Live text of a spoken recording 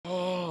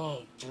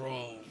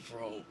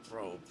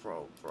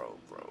bro.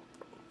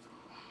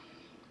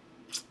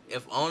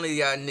 If only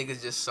y'all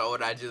niggas just saw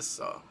what I just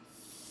saw.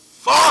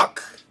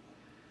 Fuck!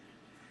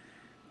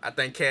 I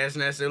think Cash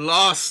Nasty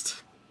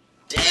lost.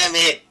 Damn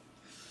it!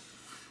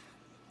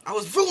 I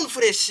was rooting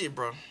for that shit,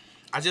 bro.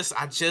 I just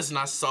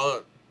not saw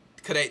it.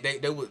 Cause they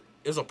was,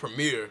 it was a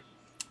premiere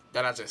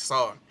that I just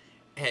saw.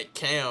 It had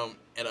Cam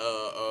and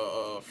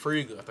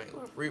Frigga, I think.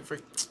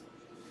 Frigga.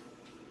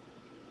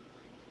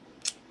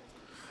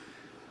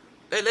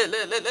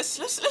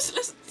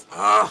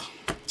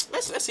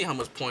 Let's see how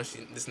much points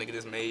this nigga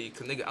just made.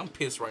 Cause nigga, I'm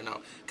pissed right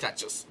now.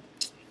 Cause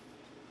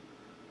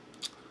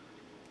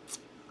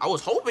I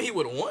was hoping he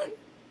would have won.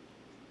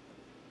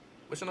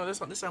 But you know,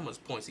 this how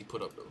much points he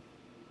put up though.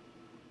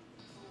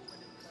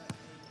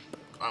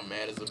 I'm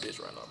mad as a bitch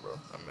right now, bro.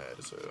 I'm mad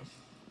as hell.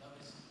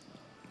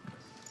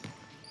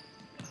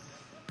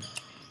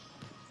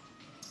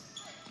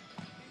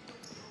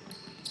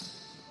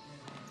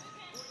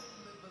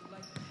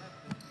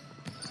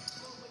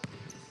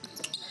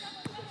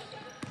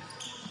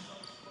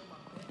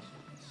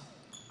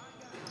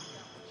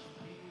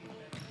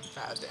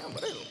 God damn,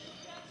 but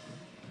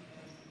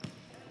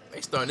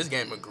they starting this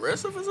game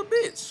aggressive as a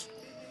bitch.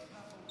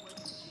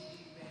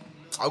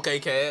 Okay,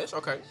 Cash.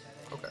 Okay.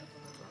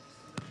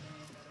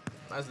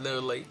 Nice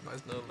little late. I'm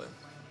about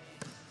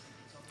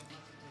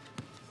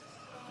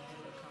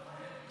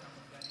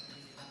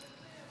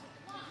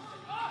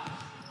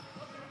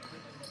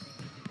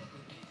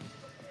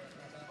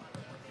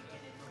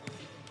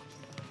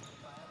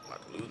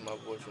to lose my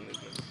voice from this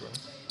nigga, bro.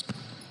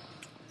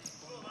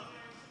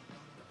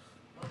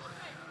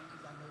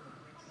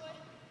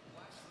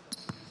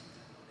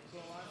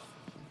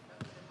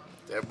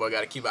 That boy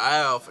gotta keep an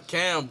eye out for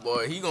Cam,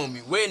 boy. He gonna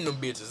be wetting them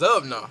bitches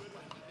up now.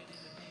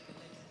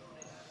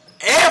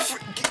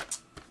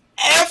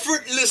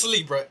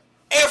 Effortlessly, bro.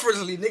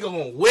 Effortlessly, nigga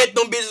gonna wet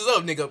them bitches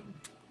up, nigga.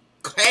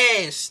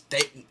 Cash, D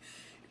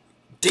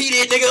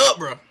that nigga up,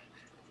 bro.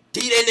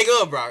 D that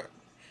nigga up, bro.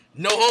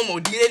 No homo,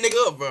 D that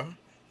nigga up, bro.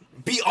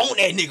 Be on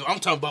that nigga. I'm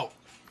talking about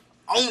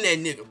on that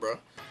nigga, bro.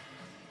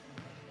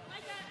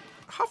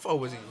 How far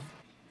was he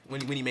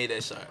when he made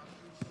that shot?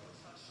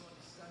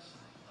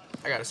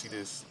 I gotta see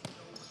this.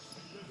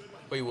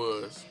 Where he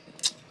was.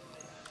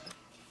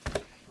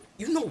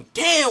 You know,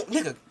 damn,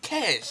 nigga,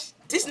 Cash.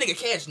 This nigga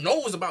Cash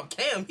knows about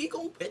Cam. He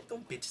gon' bet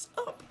them bitches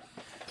up.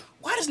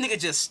 Why does nigga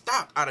just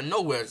stop out of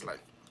nowhere? It's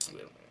like,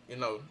 you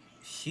know,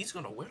 he's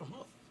gonna wet them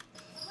up.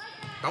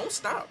 Don't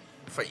stop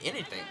for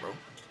anything, bro.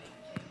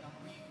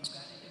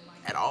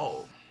 At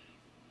all.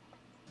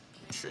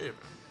 Tripping.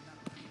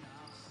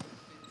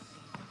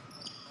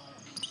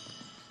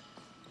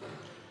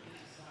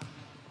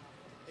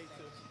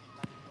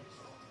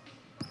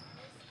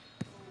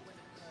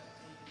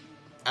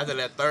 After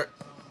that third.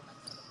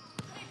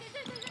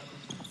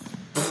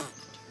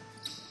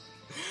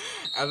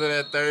 After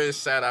that third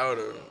shot out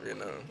of, you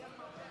know.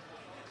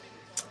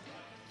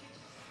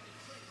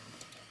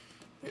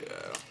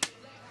 Yeah.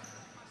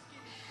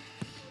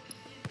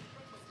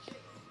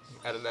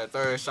 After that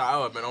third shot, I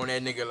would have been on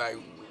that nigga like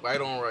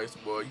white on rice,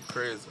 boy. You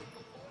crazy.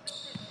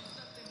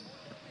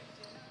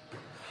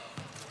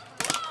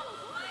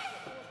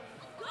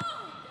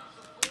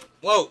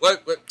 Whoa, wait.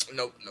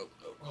 No.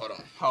 Hold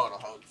on. Hold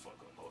the fuck up.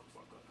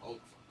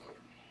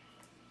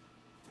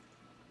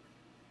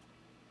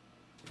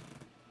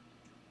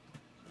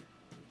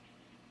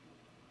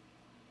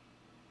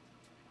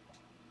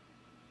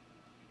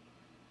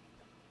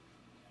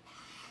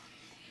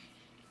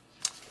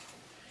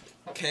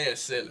 Cash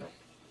selling.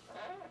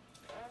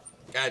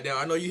 Goddamn,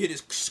 I know you hear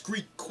this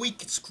squeak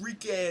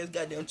ass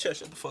goddamn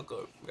chest. Shut the fuck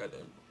up.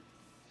 Goddamn.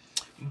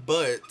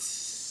 But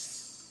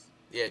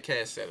yeah,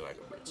 Cash selling like a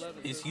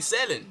bitch. He's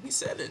selling. He's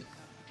selling.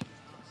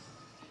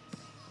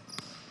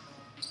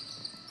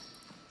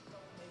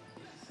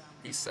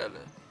 He's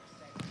selling.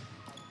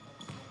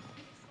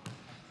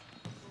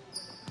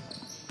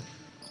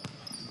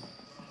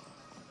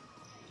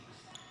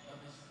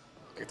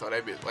 They told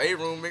that bitch weight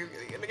room, nigga.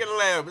 Get in the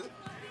lab, bitch.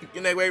 Get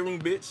in that weight room,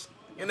 bitch.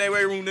 Get in that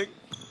weight room, nigga.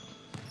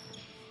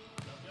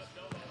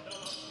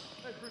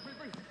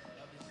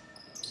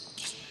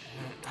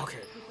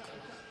 Okay.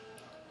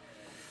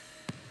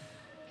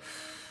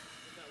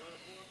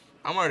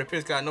 I'm already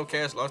pissed because I know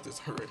Cash lost this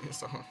already,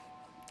 so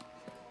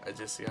I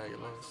just see how you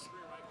lost.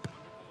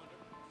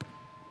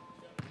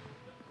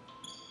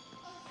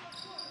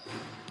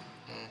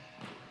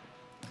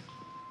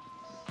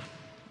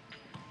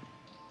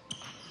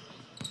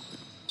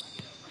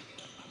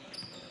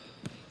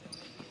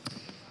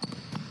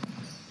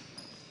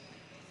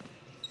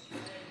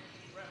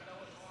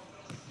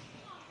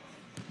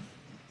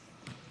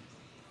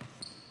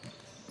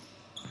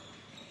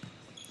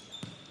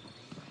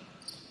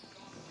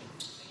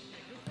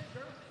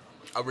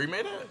 I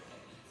remade it?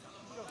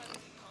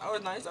 That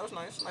was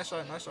nice. Nice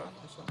shot.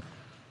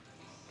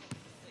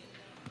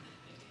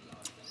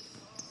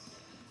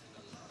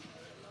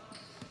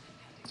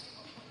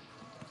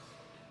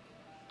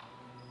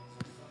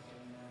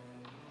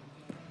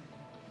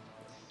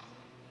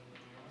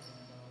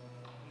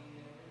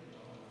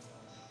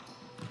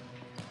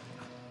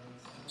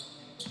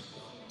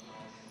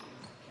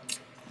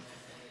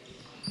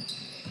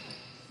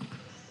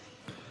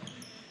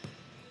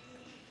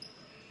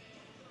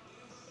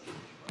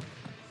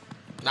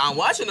 Now I'm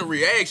watching the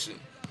reaction.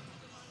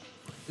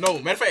 No,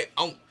 matter of fact,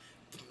 I'm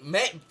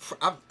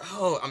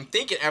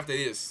thinking after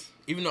this.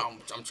 Even though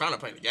I'm trying to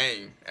play the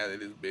game after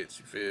this, bitch.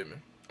 You feel me?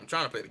 I'm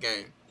trying to play the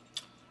game.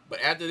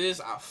 But after this,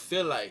 I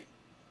feel like,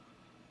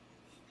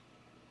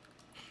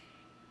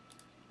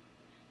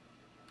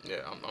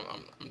 yeah, I'm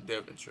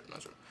definitely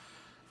not sure.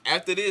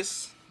 After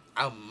this,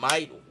 I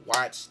might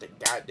watch the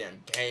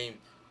goddamn game.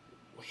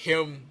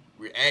 Him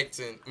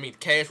reacting. I mean,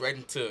 Cash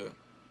reacting to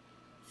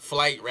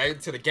Flight,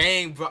 reacting to the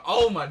game. But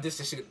oh my,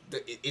 this shit.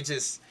 It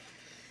just.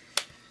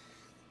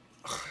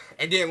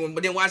 And then,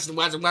 watch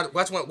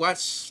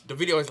the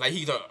video. It's like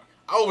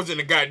I was in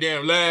the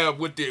goddamn lab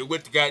with the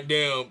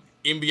goddamn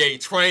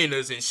NBA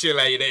trainers and shit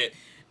like that.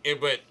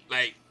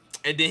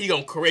 And then he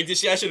gonna correct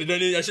this shit. I should have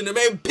done it. I shouldn't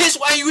have made piss.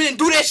 Why you didn't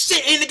do that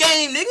shit in the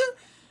game, nigga?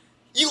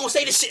 You gonna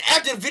say this shit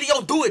after the video?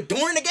 Do it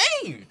during the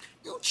game.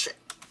 You trick,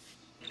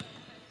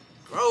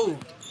 bro.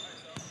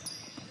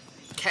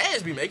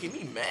 Cash be making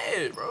me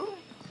mad, bro.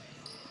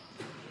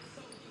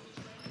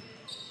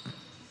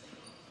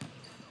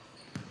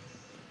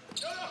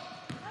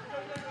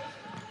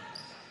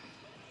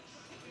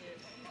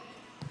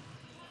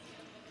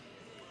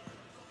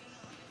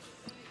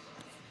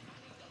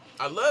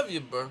 I love you,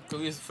 bro. Cause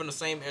we're from the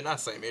same, not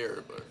same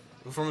era, but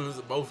we're from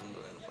both from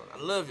Atlanta, bro. I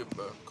love you,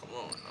 bro. Come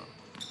on, now.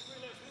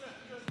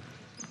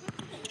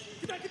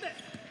 Get that.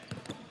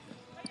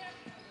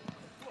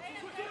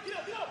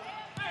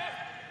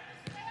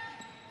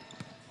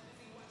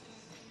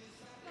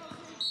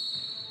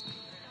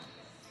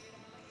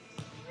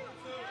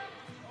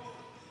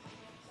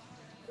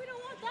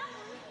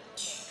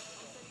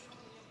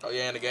 Oh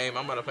yeah, in the game,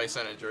 I'm about to play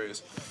San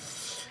Andreas.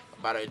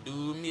 About to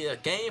do me a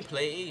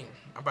gameplay.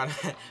 I'm about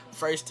to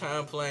first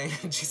time playing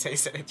GTA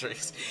San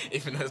Andreas.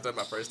 Even though it's not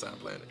my first time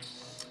playing it.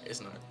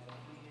 It's not.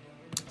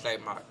 It's like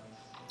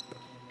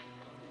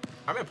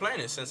I've been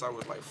playing it since I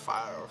was like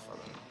 5 or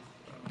something.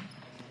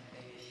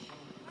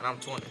 And I'm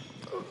 20.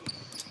 So.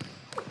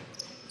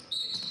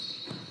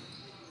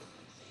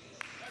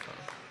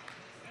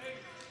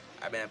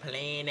 I've been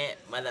playing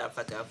that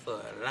motherfucker for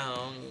a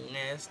long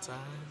ass time.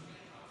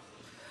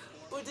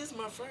 But this is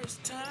my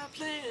first time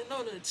playing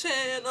on the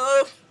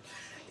channel.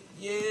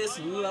 Yes,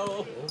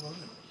 Lord.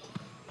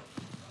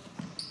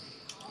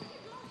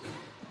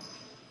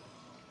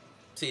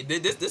 See,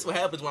 this what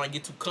happens when I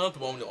get too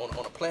comfortable on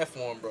a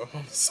platform, bro.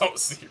 I'm so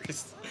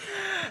serious.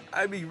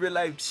 I be real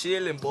life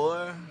chilling,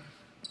 boy.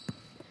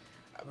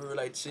 I be real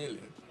life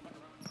chilling.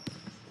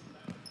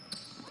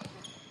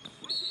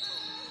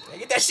 Hey,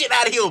 get that shit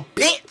out of here,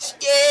 bitch.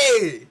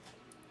 Yeah.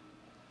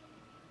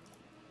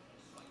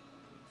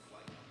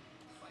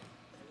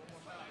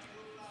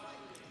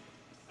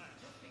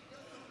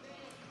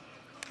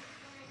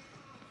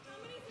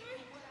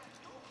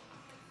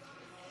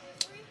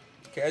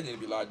 Okay, I need to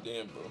be locked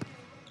in, bro.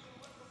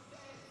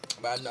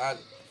 But I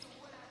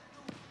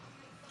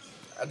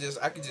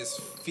could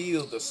just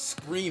feel the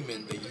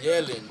screaming, the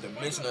yelling, the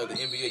mention of the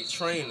NBA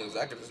trainers.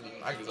 I can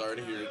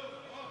already hear it.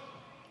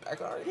 I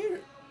can already hear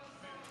it.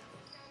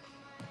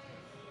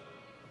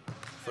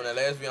 From that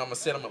last video, I'm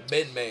a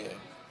betting man.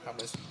 How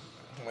much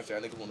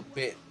y'all niggas wanna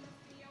bet?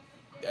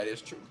 That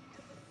is true.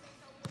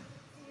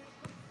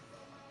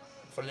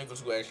 For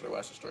niggas who actually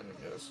watch the stream,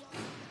 yes.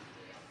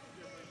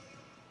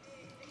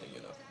 And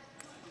you know.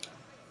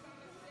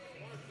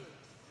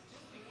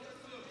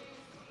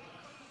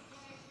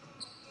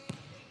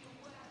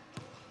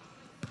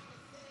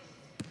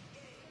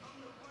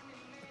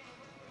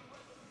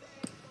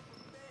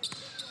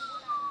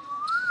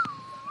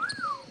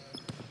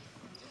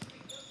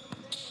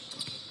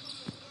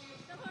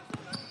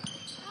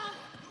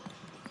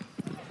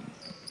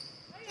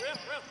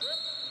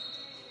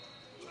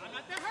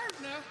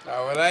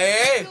 Oh, well,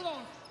 hey,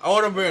 I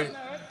want to burn it.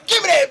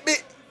 Give me that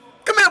bitch.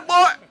 Come here,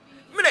 boy.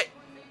 Give me that.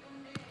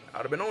 I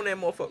would have been on that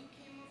motherfucker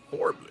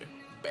horribly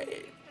bad.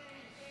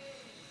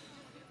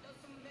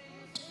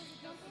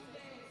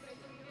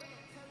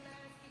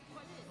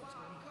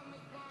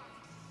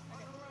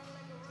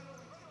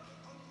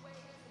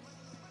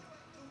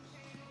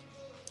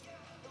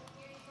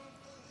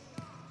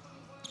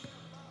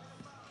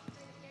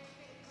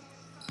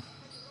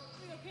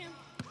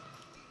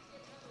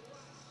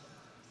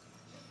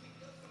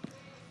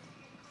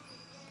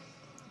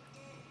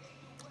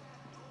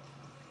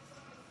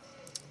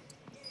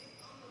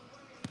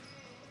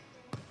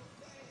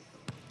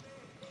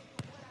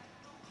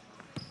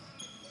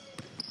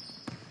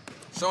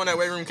 Showing that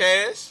weight room,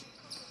 Cash.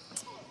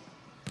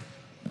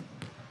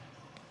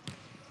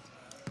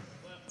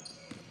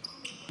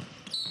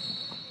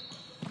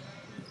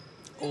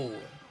 Oh,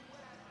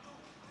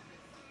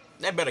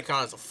 that better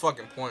count as a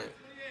fucking point.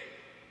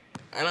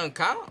 I don't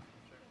count.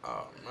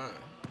 Oh man.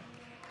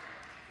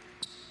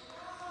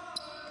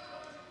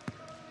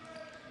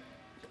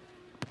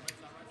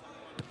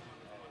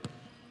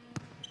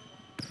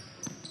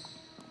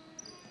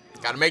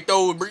 Gotta make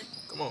those, Bree.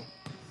 Come on.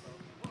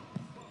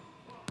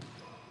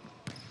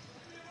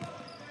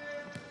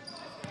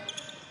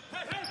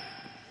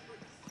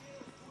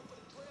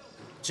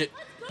 Shit.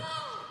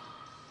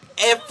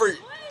 Effort.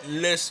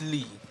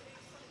 effortlessly.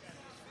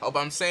 Hope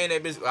I'm saying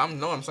that bitch. I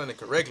know I'm saying it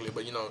correctly,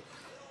 but you know,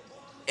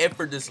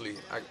 effortlessly.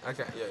 I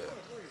can't. Yeah.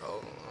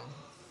 Oh,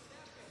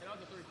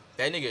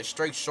 that nigga is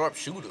straight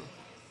sharpshooter.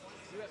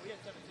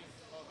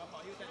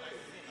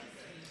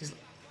 He's,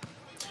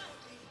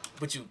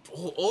 but you.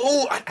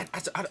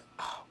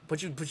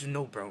 But you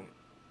know, bro.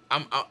 I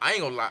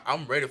ain't gonna lie.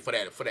 I'm ready for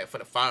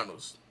the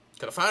finals.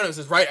 Cause the finals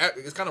is right.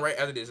 It's kind of right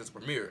after this. It's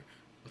premiere.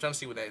 I'm trying to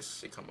see when that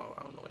shit come out.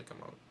 I don't know when it come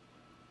out.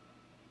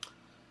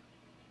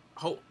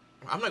 Hope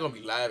I'm not gonna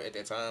be live at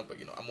that time, but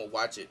you know I'm gonna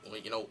watch it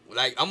when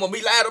like I'm gonna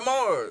be live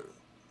tomorrow.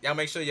 Y'all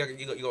make sure you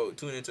go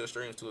tune into the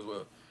streams too as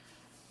well.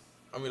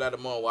 I'm gonna be live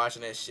tomorrow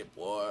watching that shit,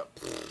 boy.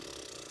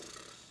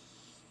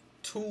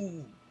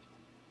 Two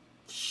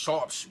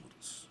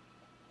sharpshooters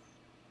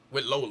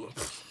with Lola.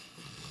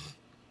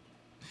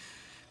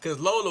 Cause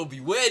Lola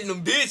be wetting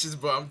them bitches,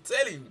 bro. I'm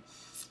telling you.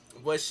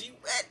 But she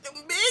wet them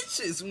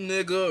bitches,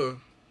 nigga.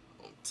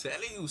 I'm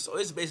telling you. So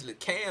it's basically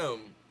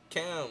Cam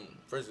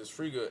versus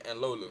Frigga and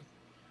Lola.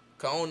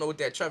 Cause I don't know what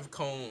that traffic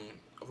cone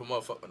of a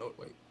motherfucker.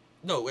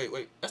 No,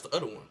 wait. That's the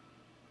other one.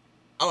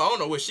 I don't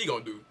know what she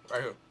gonna do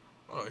right here.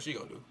 I don't know what she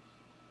gonna do.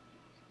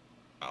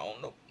 I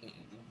don't know.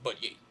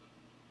 But yeah.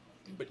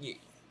 But yeah.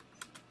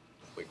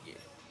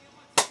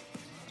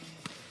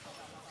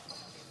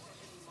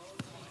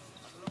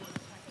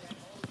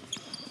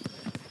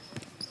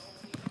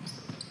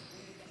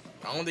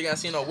 I don't think I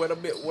seen her wet the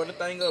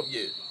thing up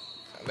yet.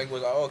 I think it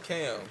was all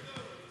Cam.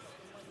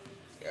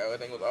 Yeah, I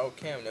think it was all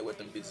Cam that wet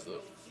them bitches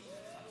up.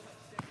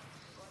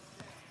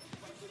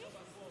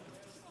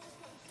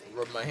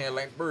 Rub my hand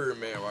like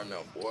Birdman right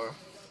now, boy.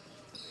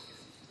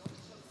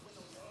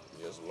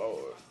 Yes,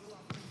 Lord.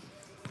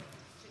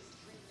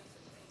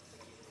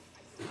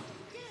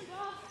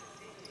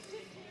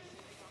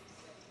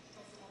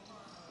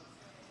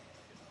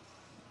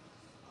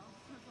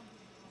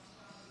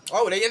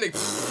 Oh, they in the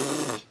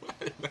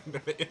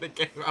in the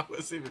game. I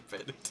wasn't even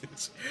paying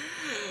attention.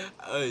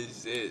 Oh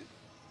shit.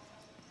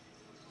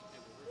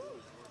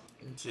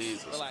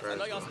 Jesus Relax. Christ. I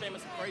know y'all spamming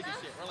some crazy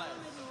shit. Relax.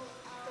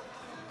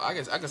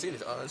 I can see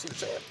this. See the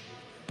chat.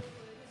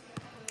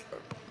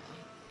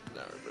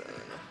 No,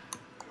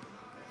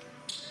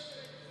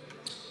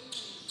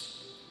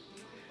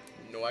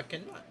 no, I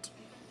cannot.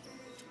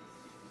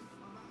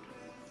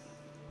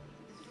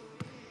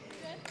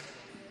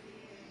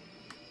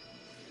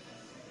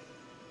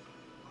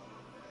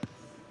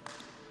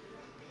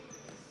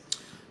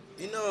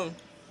 You know,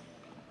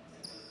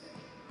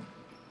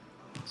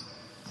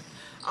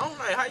 I don't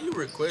like how you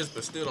request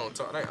but still don't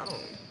talk. Like, I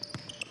don't.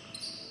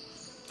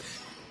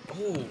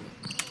 Oh,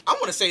 I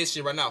want to say this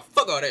shit right now.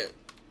 Fuck all that.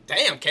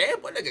 Damn,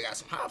 Cab, boy, nigga got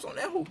some hops on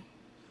that who.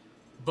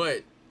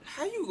 But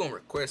how you gonna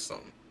request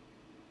something,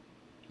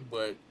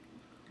 but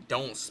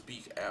don't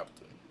speak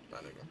after, my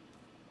nigga?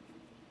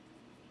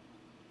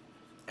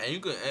 And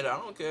you can, and I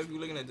don't care if you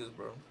looking at this,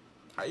 bro.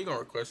 How you gonna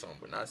request something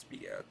but not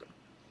speak after?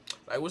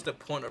 Like, what's the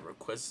point of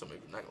requesting something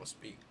if you're not gonna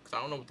speak? Cause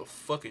I don't know what the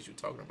fuck is you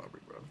talking about,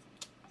 bro.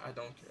 I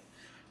don't care.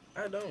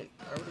 I don't.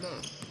 I really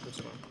don't. But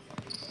you know,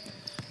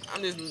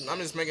 I'm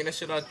just making that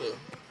shit out there.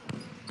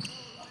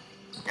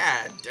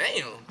 God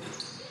damn.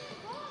 Let's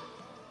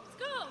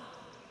go.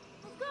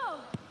 Let's go.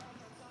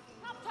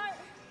 Hop tight.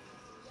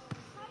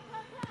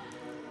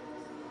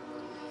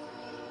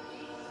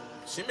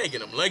 She making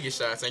them lucky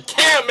shots and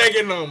Cam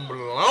making them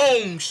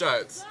long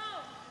shots.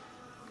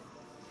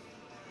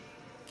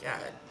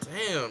 God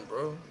damn,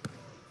 bro.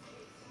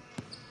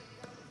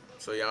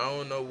 So y'all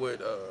don't know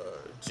what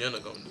Jenna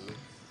gonna do.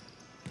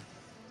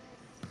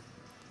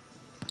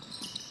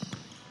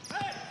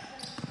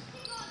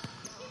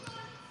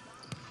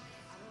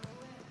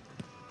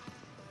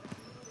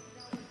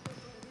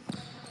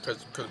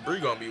 Cause Bree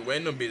gonna be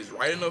wetting them bitches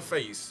right in her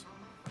face.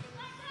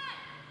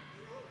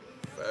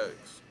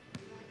 Facts.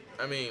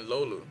 I mean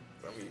Lola.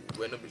 I mean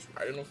wetting them bitches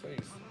right in her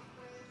face.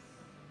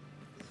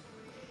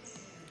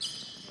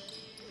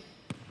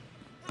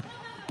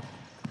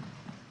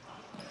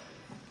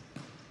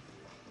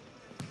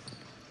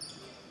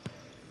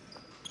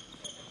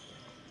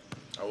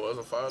 I was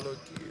a fire little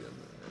kid, man.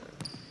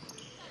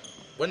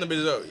 When the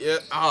bitches up? Yeah.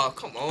 Oh,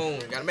 come on.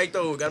 Gotta make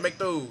those. Gotta make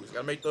those.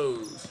 Gotta make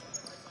those.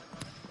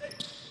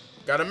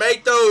 Gotta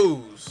make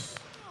those.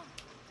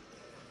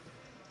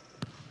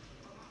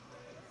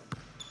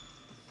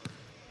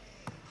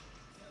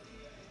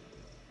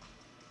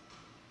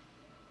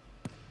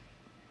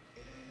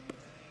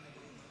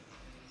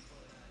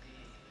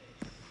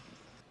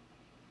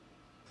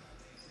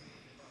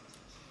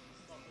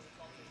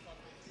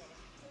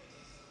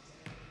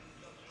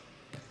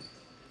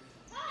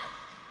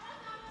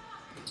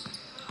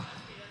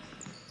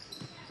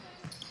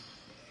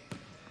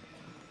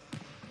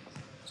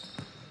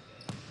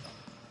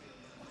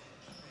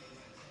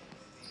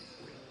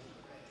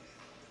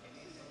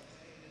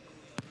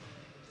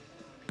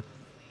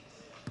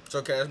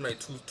 So Cash made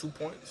two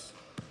points.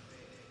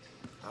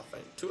 I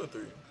think 2 or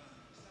 3.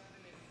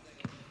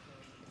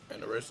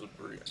 And the rest was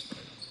Bree.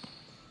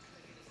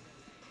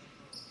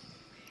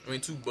 I mean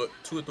 2 or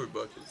 3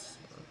 buckets.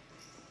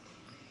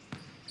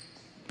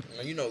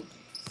 Now, you know,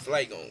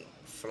 Flight gonna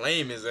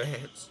flame his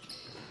ass.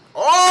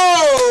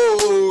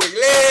 Oh,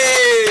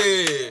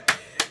 yeah.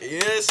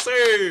 Yes,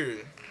 sir.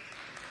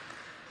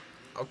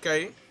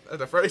 Okay. That's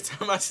the first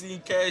time I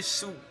seen Cash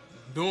shoot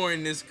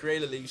during this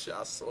Creator League shit.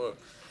 I swear.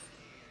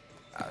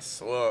 I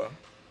swear.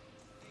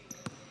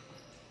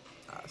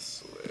 I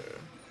swear.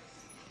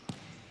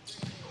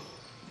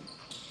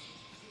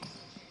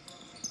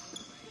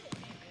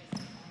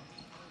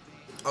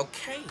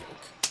 Okay.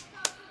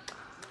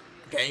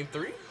 Game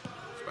 3.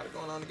 It's about to go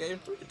on to game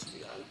 3, to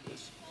be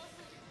honest.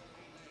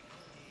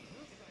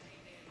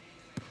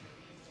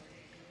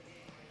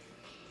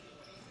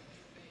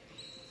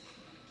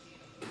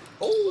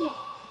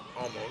 Oh,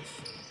 almost.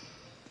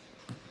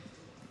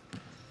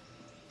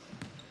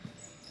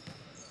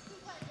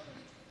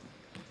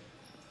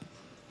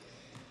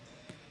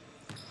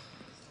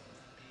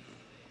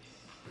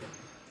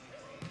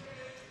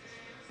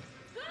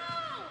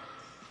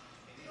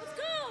 Let's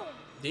go.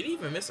 Did he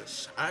even miss a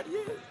shot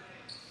yet?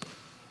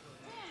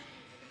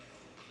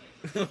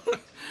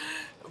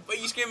 But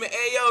you screaming,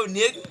 "Hey yo,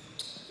 nigga"?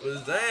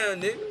 What's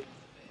down, nigga?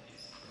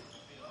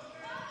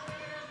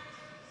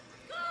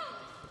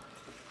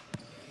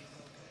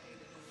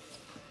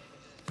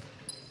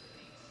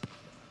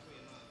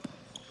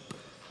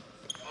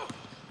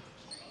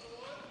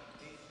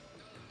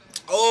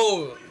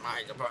 Oh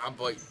my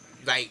boy,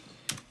 like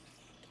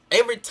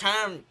every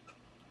time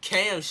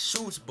Cam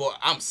shoots, boy,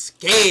 I'm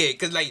scared,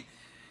 cause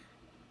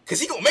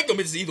he gonna make them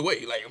bitches either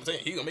way. Like I'm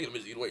saying, he gonna make them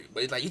bitches either way.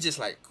 But it's like you just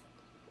like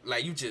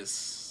you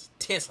just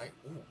tense, like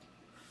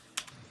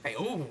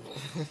ooh,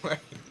 like,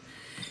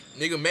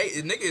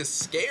 nigga is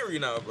scary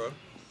now, bro.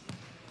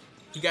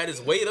 He got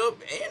his weight up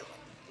and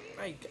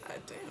like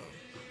goddamn.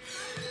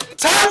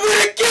 Time for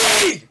the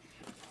key.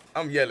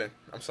 I'm yelling.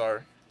 I'm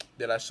sorry.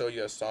 Did I show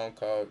you a song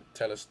called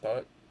Tell Us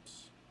Thoughts?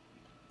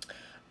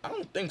 I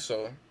don't think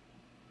so.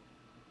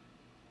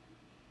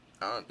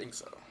 I don't think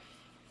so.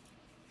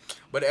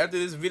 But after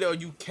this video,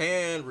 you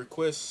can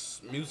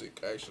request music,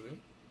 actually.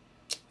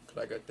 Cause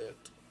I got that.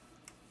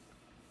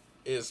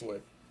 It's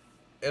what?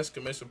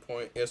 Exclamation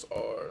point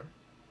SR.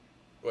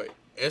 Wait.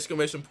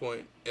 Exclamation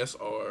point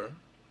SR.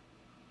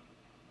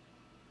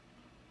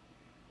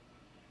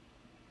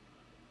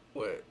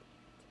 What?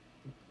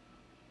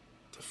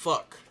 The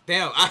fuck?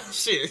 Damn.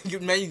 Shit. You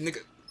man, you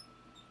nigga.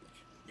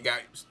 You got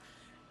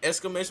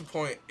exclamation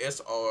point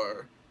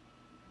SR.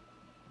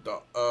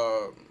 The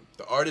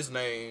artist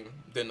name,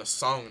 then the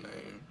song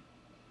name,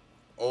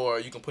 or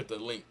you can put the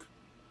link.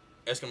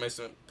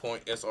 Exclamation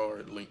point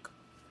SR link.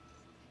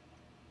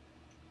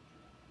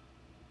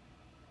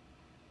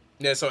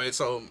 Yeah, so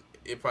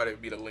it probably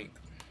be the link.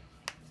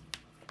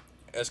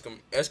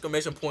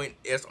 Exclamation point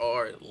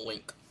SR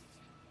link.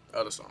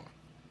 Other song.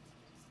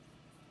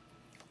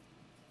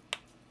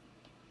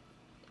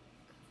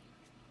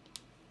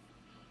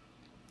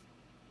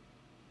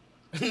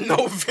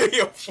 No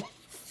video.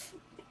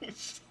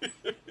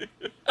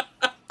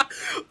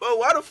 Bro,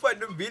 why the fuck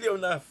the video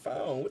not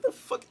found? What the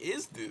fuck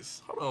is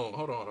this? Hold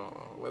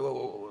on. Wait.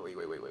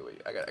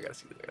 I gotta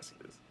see this.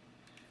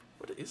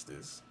 What is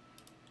this?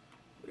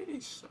 What did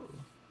he show?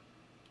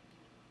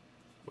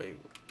 Wait.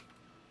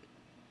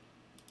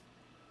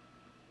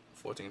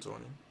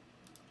 1420.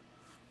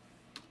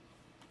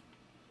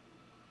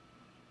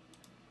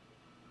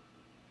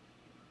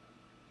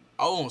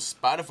 Oh, on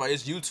Spotify,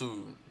 it's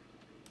YouTube.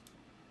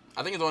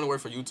 I think it's only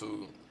work for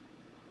YouTube.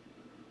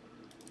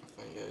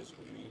 I think, yeah, it's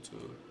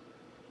YouTube.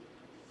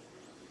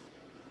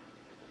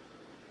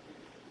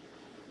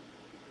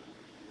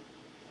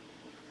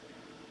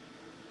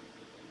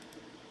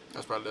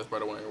 That's probably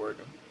why it ain't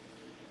working.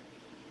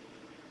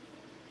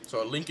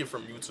 So link it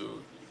from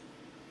YouTube.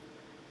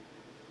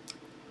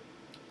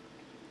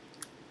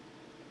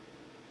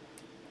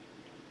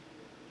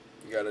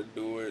 You gotta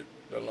do it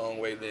the long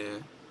way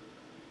then.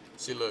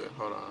 See, look,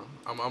 hold on.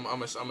 I'm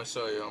gonna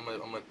show you. I'm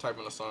gonna type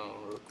in the song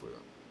real quick.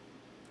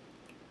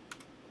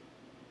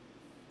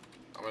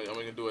 I'm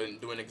gonna do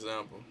an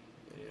example.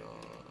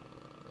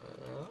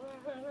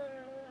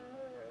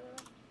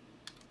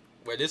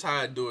 Wait, this is how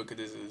I do it, cause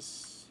this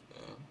is.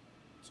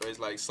 So it's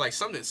like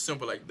something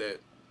simple like that,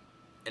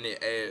 and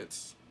it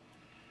adds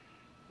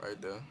right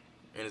there,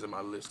 and it's in my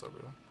list over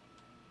there,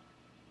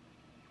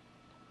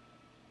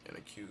 and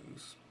the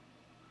cues.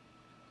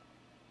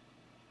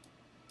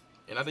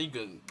 And I think you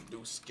can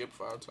do skip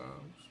 5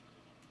 times.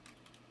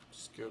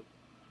 Skip.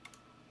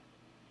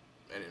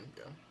 And then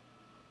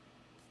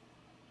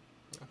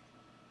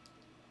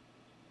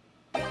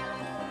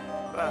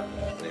Yeah.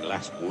 Any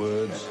last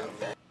words?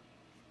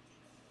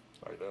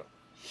 Like that.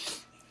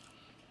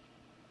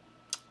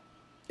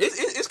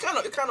 It's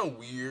kind of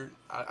weird.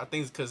 I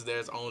think it's because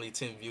there's only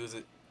 10 views.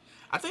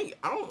 I think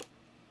I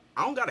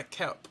don't got a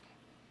cap.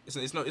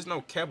 It's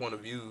no cap on the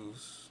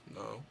views.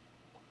 No.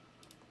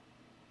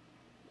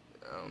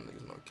 I don't think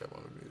there's no cap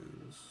on the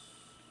views.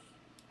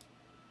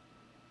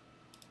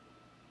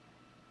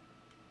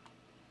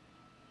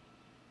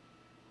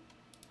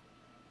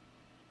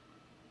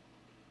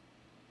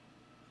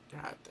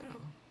 God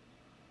damn.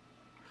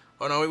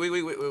 Hold on, wait.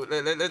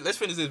 Let's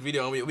finish this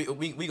video. And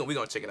we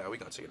gonna check it out. We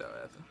gonna check it out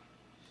after.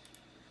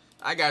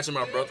 I got you,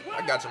 my brother.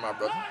 I got you, my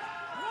brother.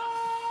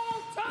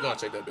 We gonna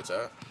check that bitch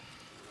out.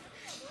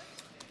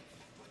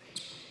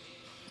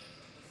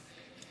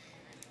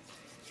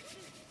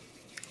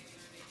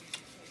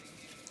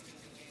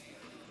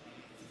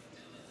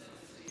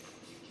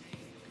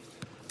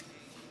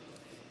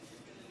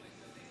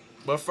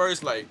 But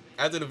first, like,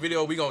 after the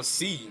video, we gonna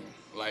see,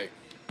 like,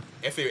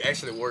 if it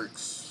actually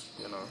works,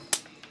 you know,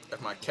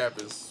 if my cap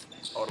is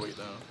all the way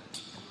down.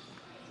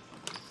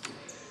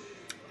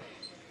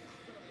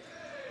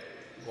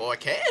 Boy,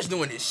 Cash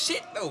doing this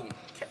shit, though.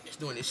 Cash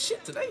doing this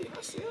shit today.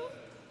 I see him.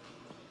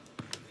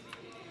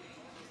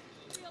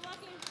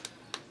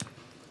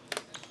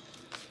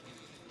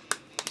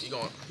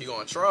 He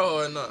gonna try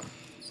hard enough.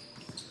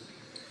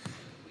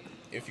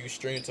 If you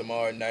stream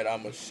tomorrow night,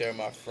 I'ma share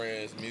my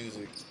friends'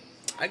 music.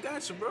 I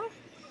got you, bro.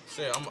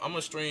 Say, I'm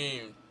gonna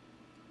stream.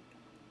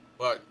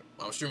 Well,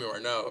 I'm streaming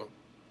right now.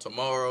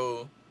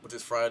 Tomorrow, which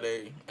is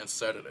Friday, and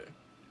Saturday.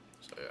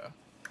 So yeah.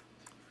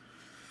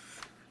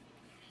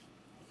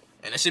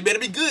 And that shit better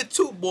be good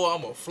too, boy.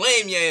 I'ma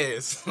flame your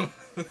ass.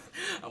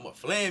 I'ma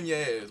flame your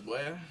ass,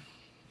 boy.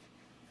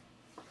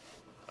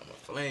 I'ma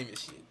flame your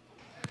shit.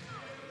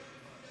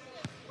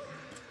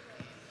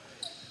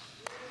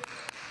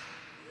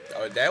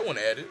 Oh, that one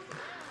added.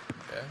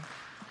 Yeah.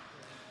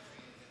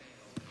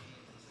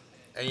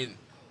 And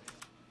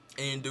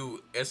you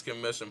do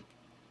exclamation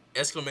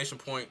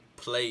point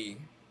play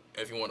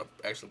if you want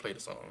to actually play the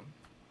song.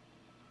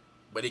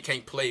 But it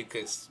can't play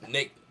because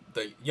Nick,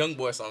 the Young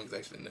Boy song is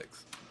actually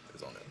next.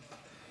 It's on it.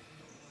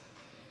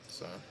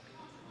 So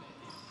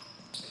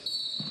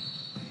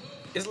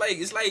it's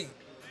like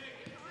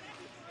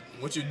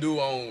what you do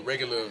on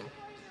regular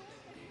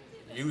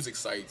music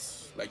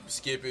sites. Like you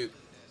skip it,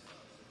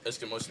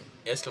 exclamation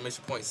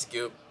point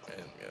skip,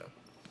 and yeah.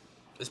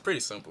 It's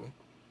pretty simple.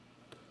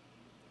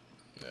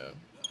 Yeah.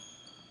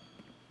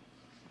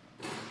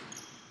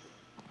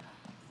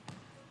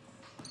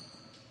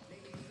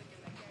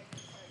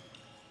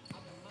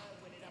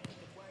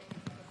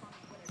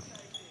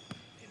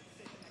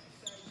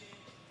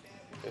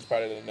 That's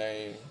probably the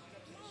name.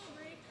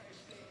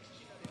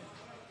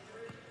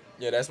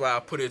 Yeah, that's why I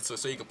put it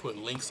so you can put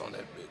links on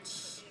that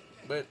bitch.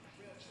 But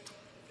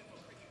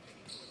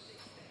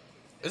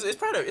it's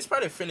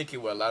probably finicky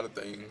with a lot of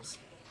things.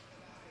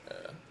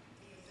 Yeah.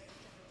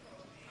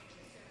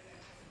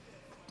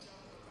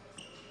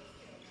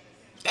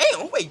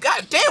 Damn, wait,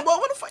 goddamn, boy,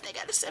 what the fuck they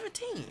got to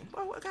 17?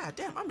 Boy,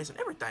 goddamn, I'm missing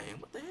everything.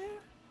 What the hell?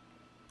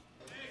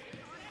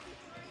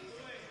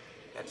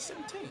 Got to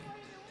 17.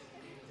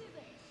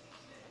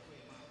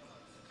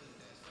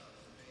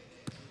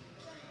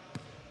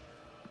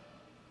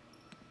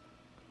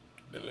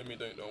 They let me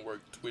think don't work.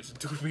 Twitch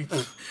do be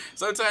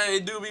sometimes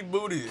it do be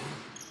booty.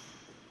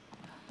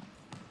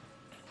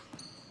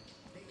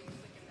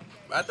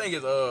 I think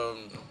it's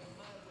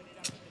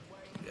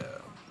yeah.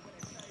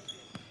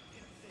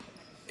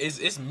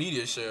 It's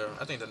media share.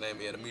 I think the name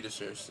the media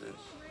share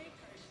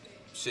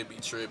should be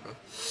tripping.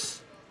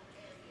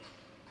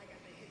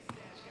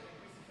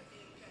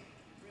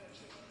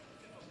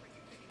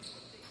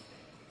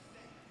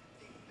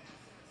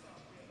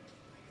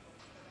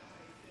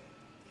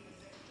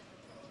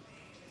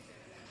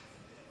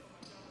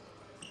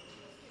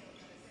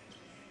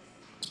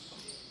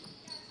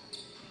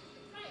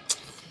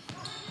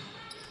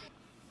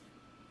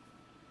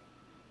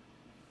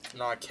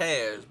 Nah,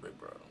 Cash, big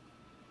bro.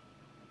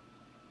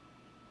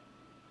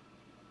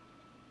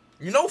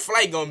 You know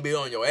Flight gonna be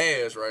on your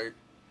ass, right?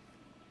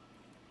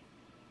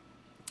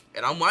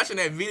 And I'm watching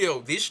that video,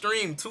 this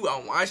stream too.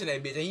 I'm watching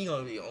that bitch, and he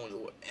gonna be on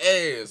your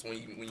ass when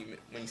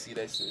you see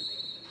that shit.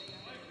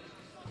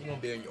 He gonna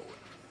be on your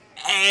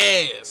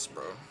ass,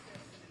 bro.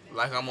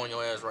 Like I'm on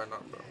your ass right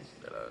now, bro.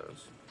 That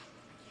ass.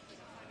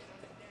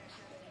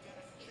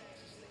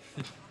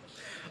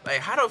 Like,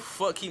 how the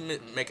fuck he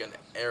making an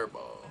air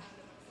ball?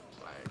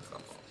 Like,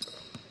 come on,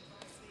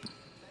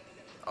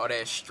 bro. All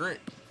that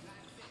strength.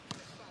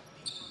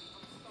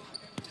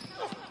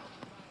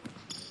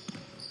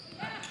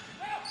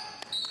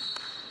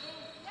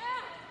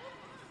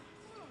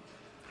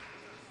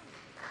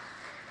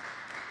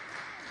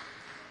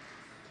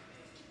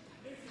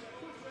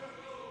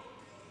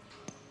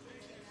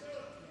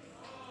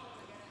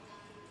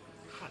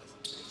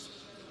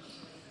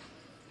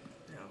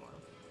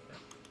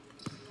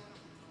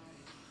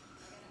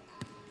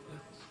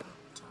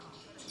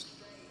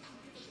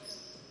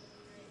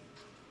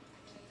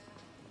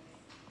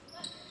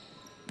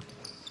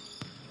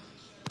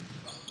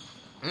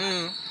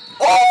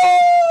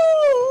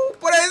 Oh,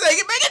 boy,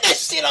 get that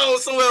shit on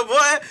somewhere,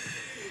 boy.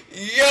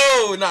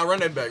 Yo, nah, run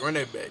that back,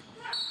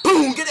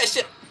 Boom, get that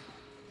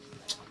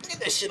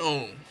shit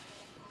on.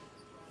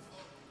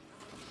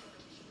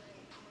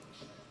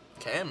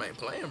 Cam ain't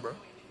playing, bro.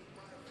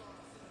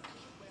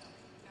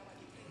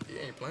 He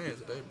ain't playing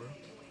today, bro.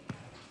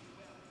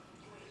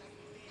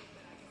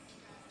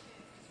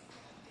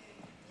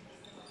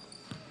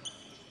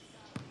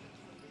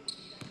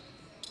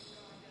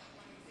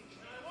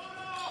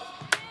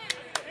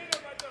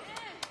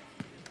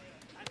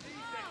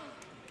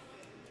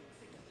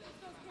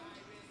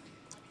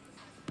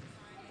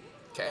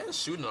 Cash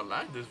shooting a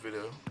lot this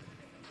video.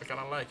 I kind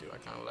of like it. I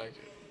kind of like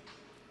it.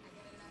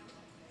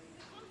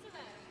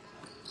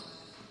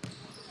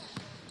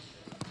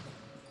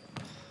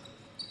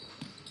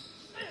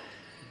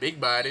 Big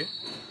body.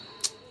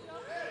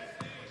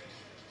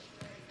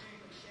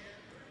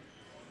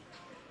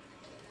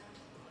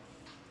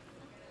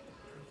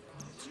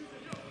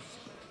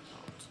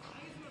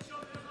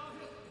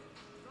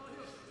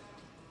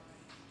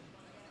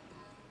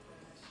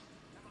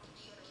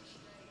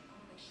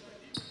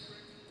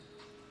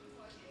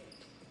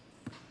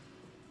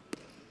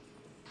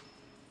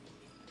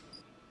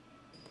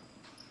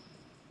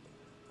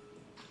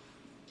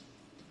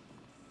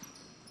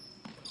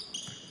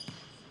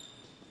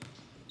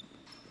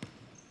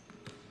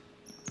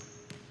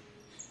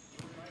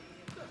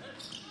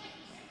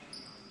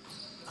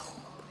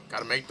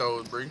 Gotta make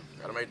those, Bree.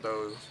 Gotta make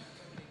those.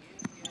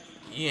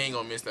 You ain't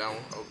gonna miss that one.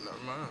 Oh, never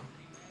mind.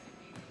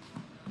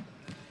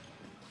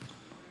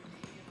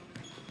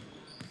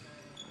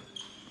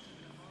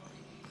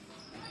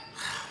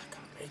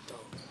 Gotta make those.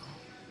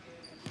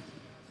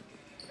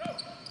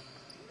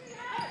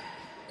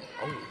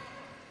 Oh.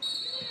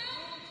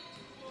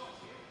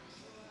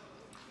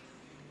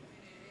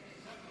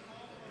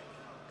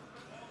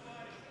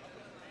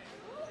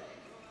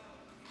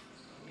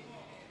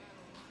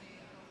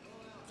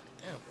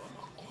 Damn, bro,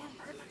 my arm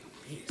hurt like a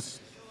bitch.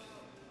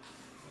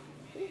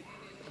 Ooh,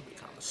 that'd be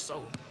kind of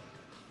sore.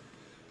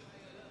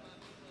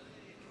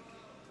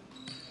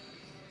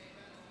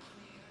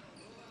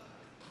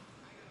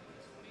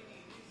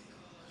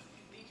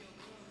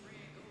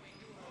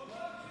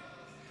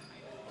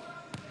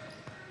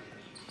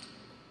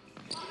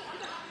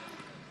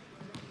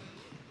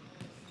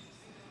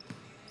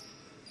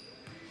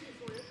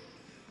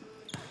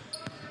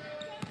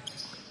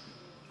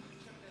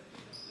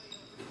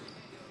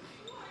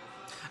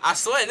 I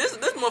swear, this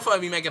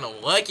motherfucker be making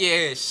them lucky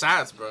ass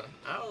shots, bro.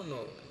 I don't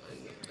know.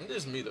 It's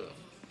just me though.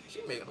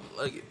 She making them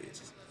lucky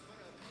bitches.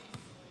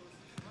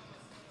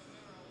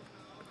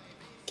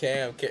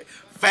 Cam.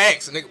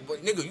 Facts, nigga.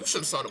 But, nigga, you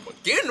should have saw the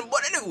beginning,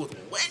 but that nigga was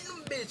wetting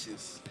them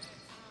bitches.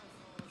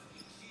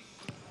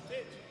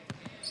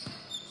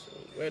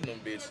 Wetting them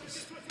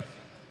bitches.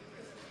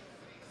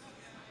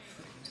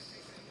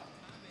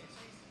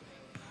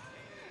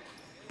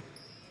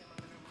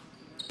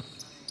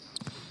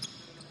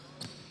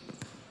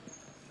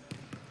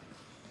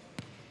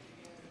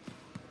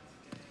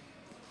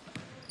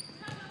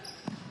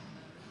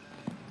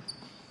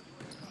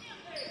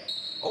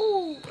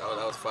 Oh,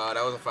 that was foul.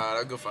 That was a foul. That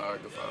was a good foul.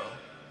 Good foul.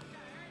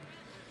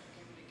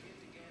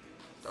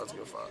 That was a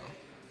good foul.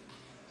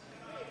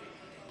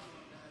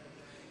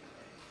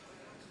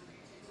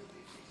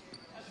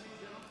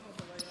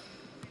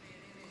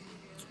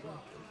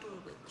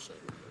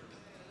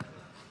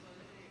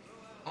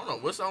 I don't know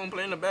what song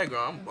playing in the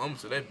background. I'm bumping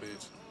to that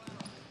bitch.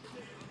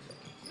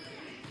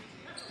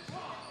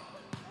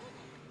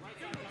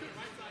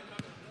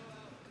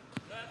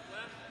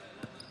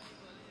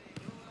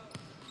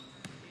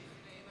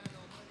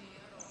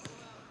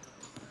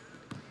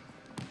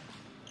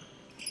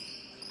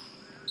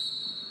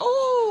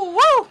 Oh,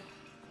 woo!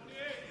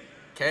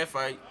 Cat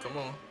fight. Come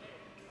on.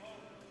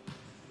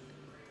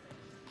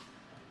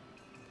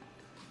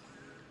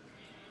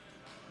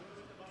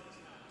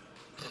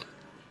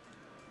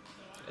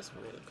 That's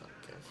weird.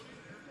 Cat fight.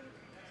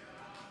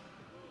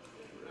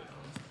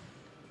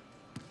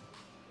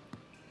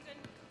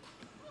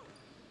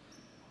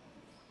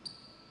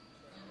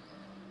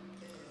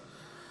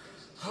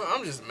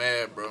 I'm just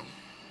mad, bro.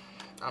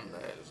 I'm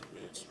mad as a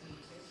bitch.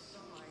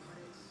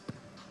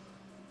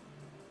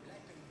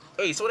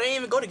 Hey, so they ain't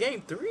even go to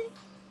game 3?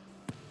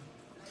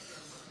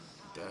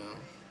 Damn.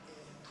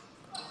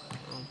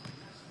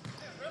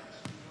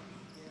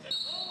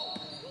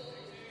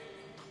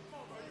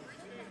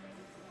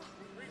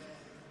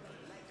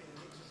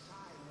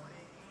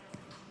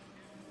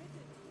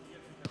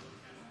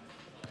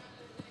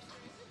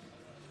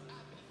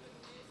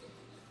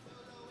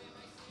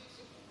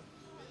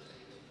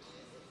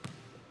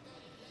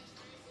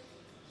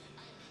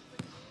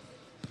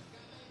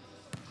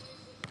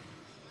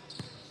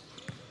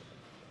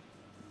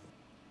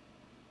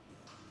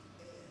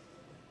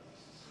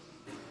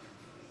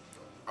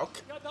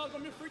 Okay.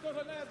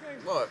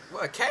 What?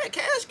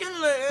 Cash getting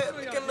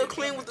a little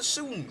clean with the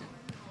shooting.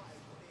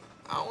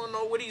 I don't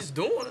know what he's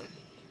doing.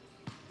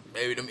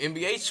 Maybe them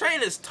NBA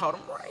trainers taught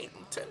him right.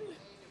 I'm telling you.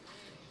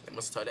 They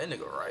must have taught that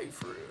nigga right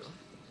for real.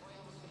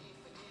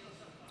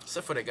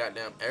 Except for that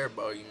goddamn air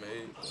ball you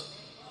made.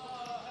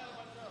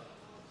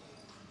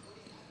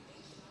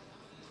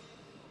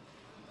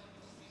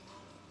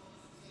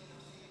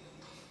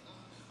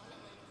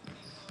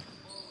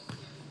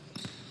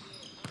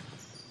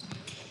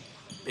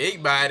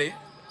 Big body.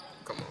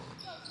 Come on.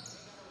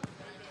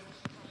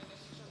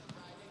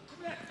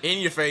 In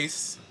your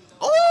face.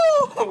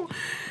 Oh!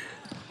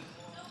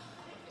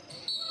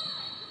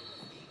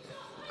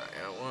 I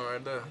got one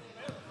right there.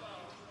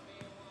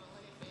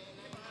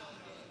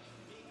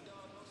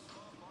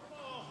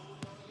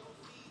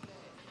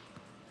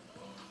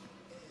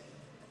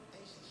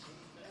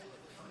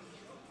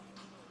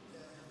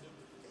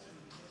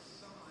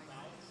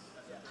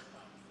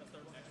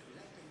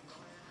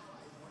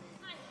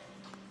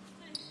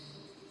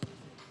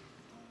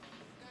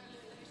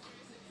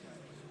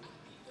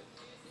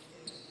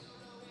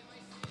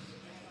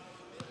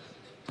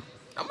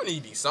 I'm gonna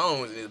need these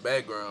songs in his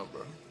background,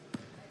 bro.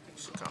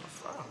 Shit kind of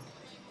fire.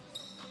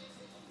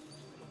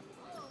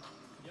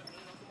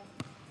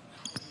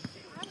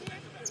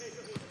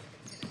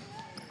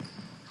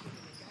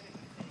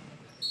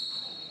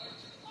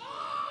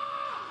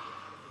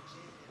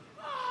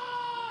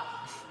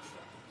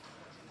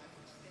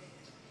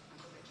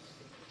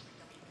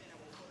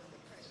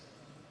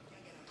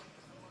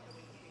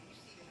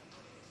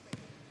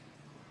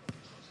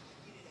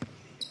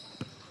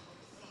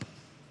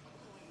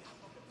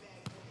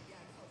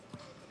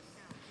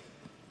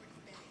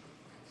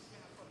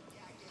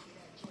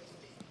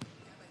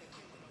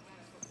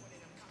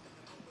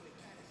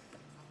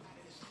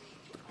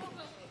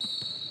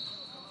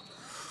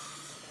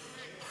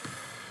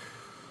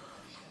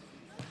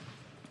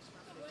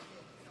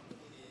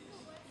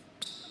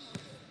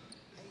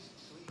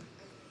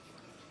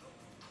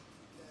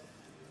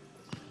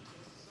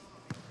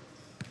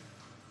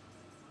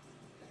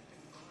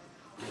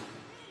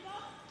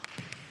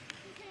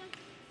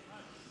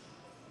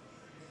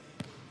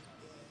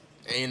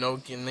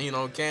 And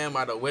Cam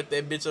might have wet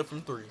that bitch up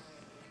from 3.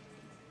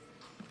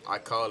 I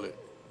call it.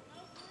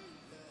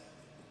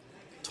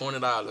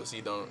 $20.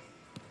 He don't.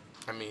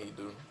 I mean, he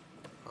do.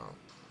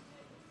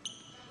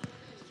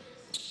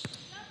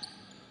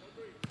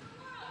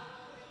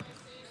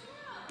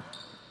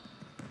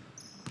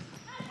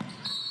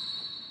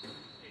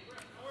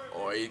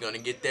 Or you gonna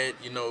get that,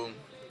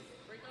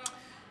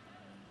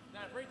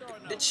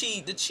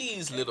 the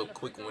cheese little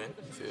quick win.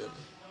 You feel me?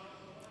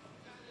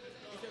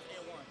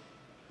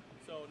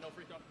 So no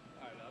free throw. All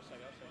right, I'll say.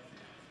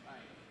 All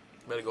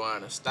right. Better go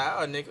out in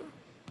style, nigga.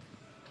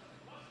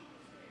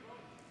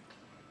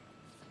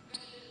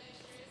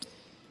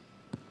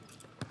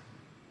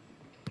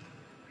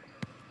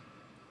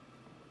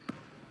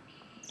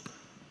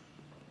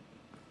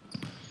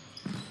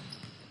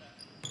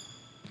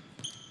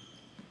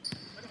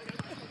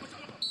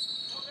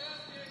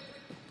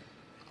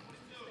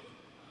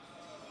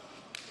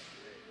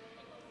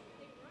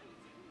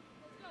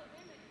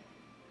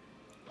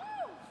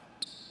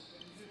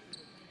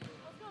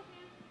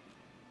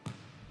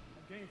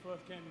 Game for us,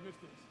 Cam. You missed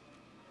this.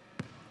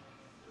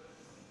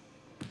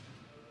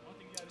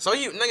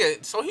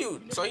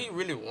 So he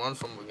really won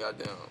from a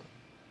goddamn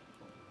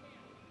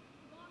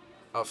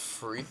a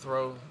free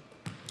throw.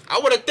 I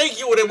would have think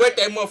you would have wet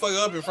that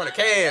motherfucker up in front of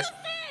Cash.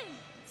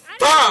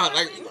 Fuck,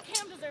 like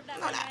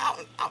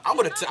I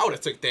would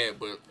have took that,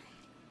 but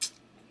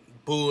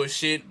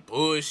bullshit.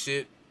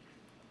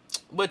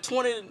 But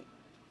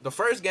the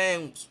first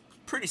game was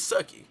pretty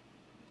sucky.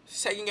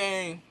 Second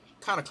game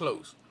kind of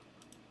close.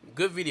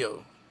 Good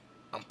video.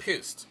 I'm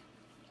pissed.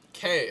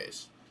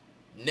 Cash.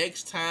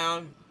 Next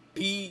time,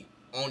 be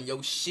on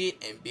your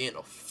shit and be in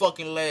a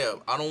fucking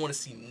lab. I don't want to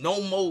see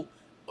no more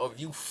of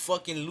you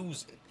fucking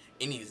losing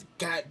in these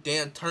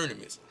goddamn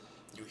tournaments.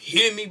 You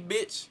hear me,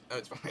 bitch?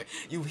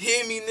 You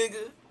hear me,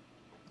 nigga?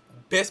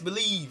 Best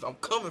believe I'm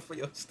coming for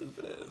your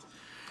stupid ass.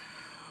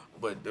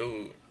 But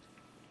dude,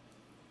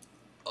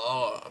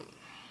 I'm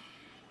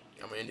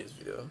in this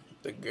video.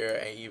 The girl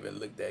ain't even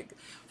looked that good.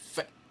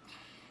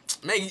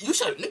 Man, you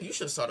should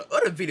have saw the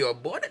other video,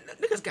 boy.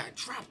 Niggas got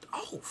dropped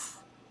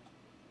off.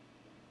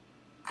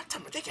 I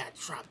tell you, they got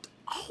dropped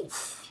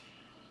off.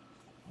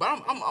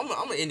 But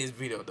I'm in this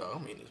video, dog.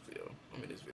 I'm in this video.